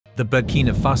The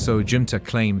Burkina Faso junta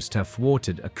claims to have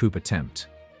thwarted a coup attempt.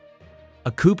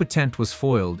 A coup attempt was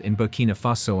foiled in Burkina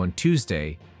Faso on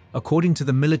Tuesday, according to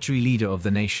the military leader of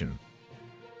the nation.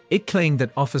 It claimed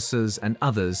that officers and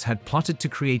others had plotted to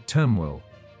create turmoil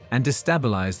and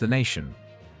destabilize the nation.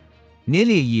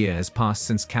 Nearly a year has passed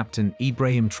since Captain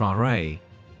Ibrahim Traore,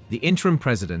 the interim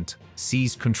president,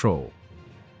 seized control.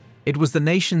 It was the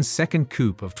nation's second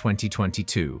coup of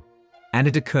 2022, and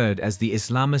it occurred as the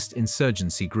Islamist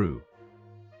insurgency grew.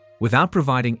 Without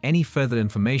providing any further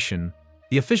information,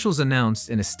 the officials announced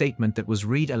in a statement that was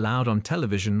read aloud on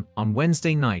television on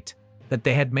Wednesday night that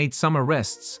they had made some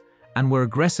arrests and were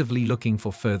aggressively looking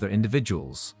for further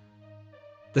individuals.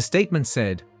 The statement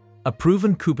said, "A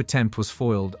proven coup attempt was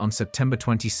foiled on September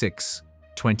 26,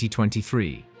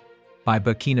 2023, by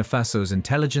Burkina Faso's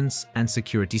intelligence and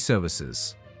security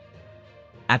services.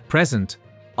 At present,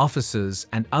 officers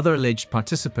and other alleged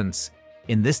participants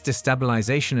in this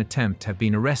destabilization attempt have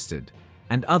been arrested,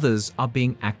 and others are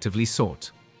being actively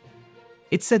sought."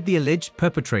 It said the alleged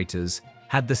perpetrators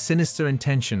had the sinister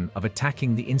intention of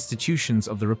attacking the institutions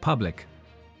of the Republic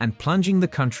and plunging the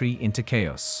country into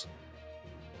chaos.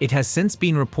 It has since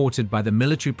been reported by the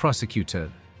military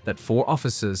prosecutor that 4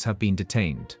 officers have been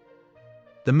detained.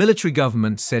 The military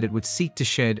government said it would seek to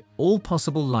shed all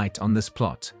possible light on this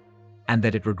plot, and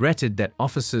that it regretted that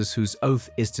officers whose oath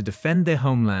is to defend their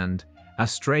homeland are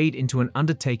strayed into an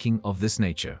undertaking of this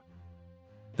nature.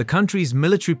 The country's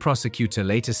military prosecutor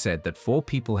later said that 4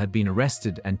 people had been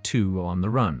arrested and 2 are on the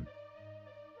run.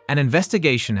 An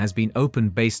investigation has been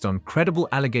opened based on credible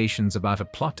allegations about a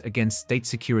plot against state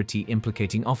security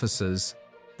implicating officers,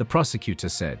 the prosecutor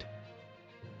said.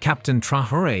 Captain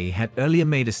Traore had earlier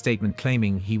made a statement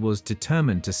claiming he was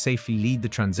determined to safely lead the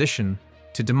transition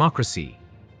to democracy,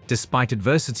 despite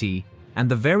adversity and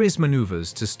the various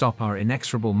maneuvers to stop our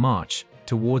inexorable march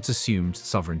towards assumed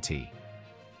sovereignty.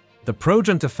 The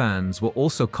pro-junta fans were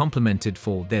also complimented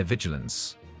for their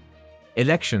vigilance.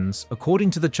 Elections,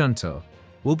 according to the junta,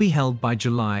 will be held by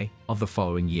July of the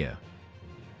following year.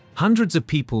 Hundreds of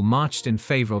people marched in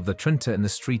favor of the junta in the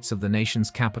streets of the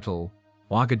nation's capital,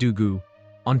 Ouagadougou,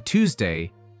 on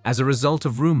Tuesday as a result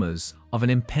of rumors of an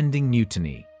impending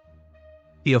mutiny.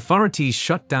 The authorities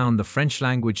shut down the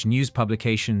French-language news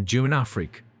publication Jeune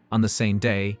Afrique on the same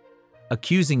day,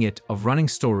 accusing it of running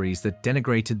stories that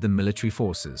denigrated the military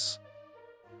forces.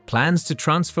 Plans to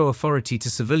transfer authority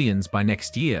to civilians by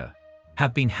next year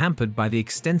have been hampered by the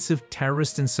extensive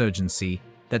terrorist insurgency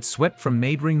that swept from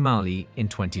neighboring Mali in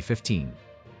 2015.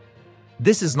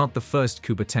 This is not the first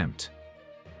coup attempt.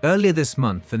 Earlier this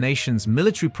month, the nation's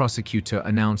military prosecutor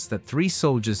announced that 3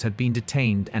 soldiers had been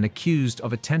detained and accused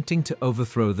of attempting to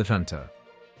overthrow the junta.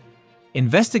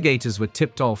 Investigators were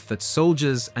tipped off that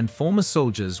soldiers and former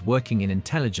soldiers working in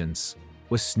intelligence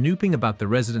were snooping about the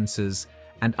residences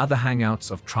and other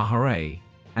hangouts of Traore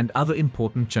and other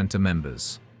important junta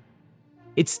members.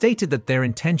 It stated that their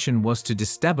intention was to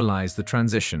destabilize the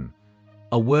transition,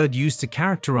 a word used to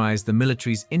characterize the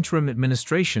military's interim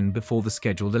administration before the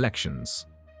scheduled elections.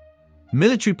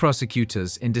 Military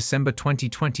prosecutors in December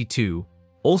 2022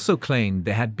 also claimed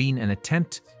there had been an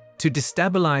attempt to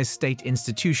destabilize state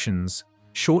institutions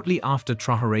shortly after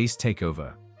Traore's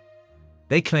takeover.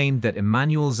 They claimed that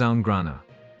Emmanuel Zaungrana,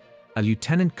 a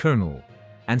lieutenant colonel,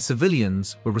 and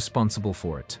civilians were responsible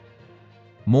for it.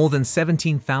 More than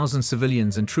 17,000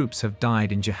 civilians and troops have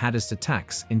died in jihadist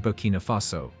attacks in Burkina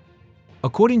Faso,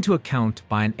 according to a count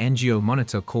by an NGO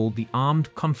monitor called the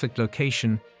Armed Conflict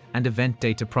Location and Event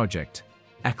Data Project,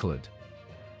 ECLAD.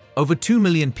 Over 2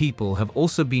 million people have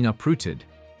also been uprooted,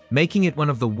 making it one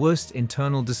of the worst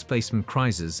internal displacement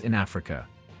crises in Africa.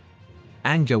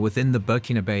 Anger within the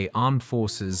Burkinabe armed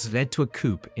forces led to a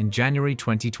coup in January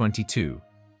 2022,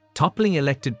 toppling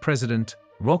elected President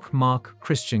Roch Marc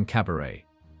Kabore.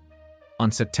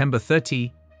 On September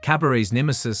 30, Kabore's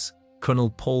nemesis,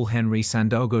 Colonel Henri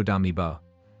Sandaogo Damiba,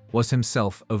 was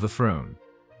himself overthrown.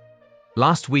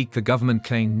 Last week, the government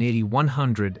claimed nearly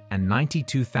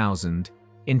 192,000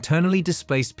 internally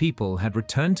displaced people had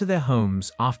returned to their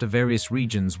homes after various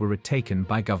regions were retaken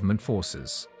by government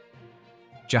forces.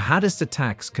 Jihadist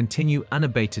attacks continue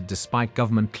unabated despite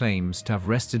government claims to have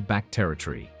wrested back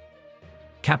territory.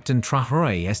 Captain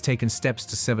Traore has taken steps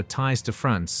to sever ties to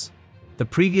France, the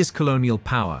previous colonial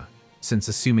power, since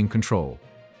assuming control.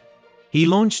 He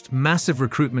launched massive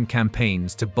recruitment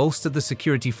campaigns to bolster the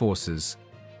security forces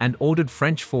and ordered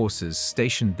French forces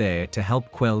stationed there to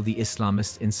help quell the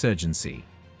Islamist insurgency.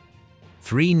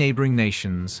 3 neighboring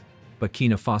nations,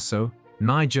 Burkina Faso,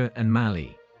 Niger, and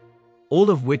Mali,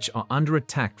 all of which are under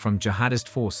attack from jihadist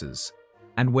forces,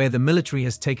 and where the military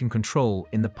has taken control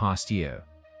in the past year.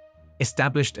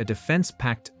 established a defense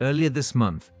pact earlier this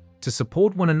month to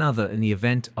support one another in the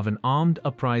event of an armed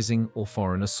uprising or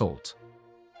foreign assault.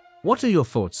 What are your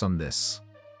thoughts on this?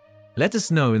 Let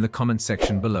us know in the comment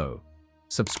section below.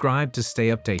 Subscribe to stay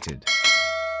updated.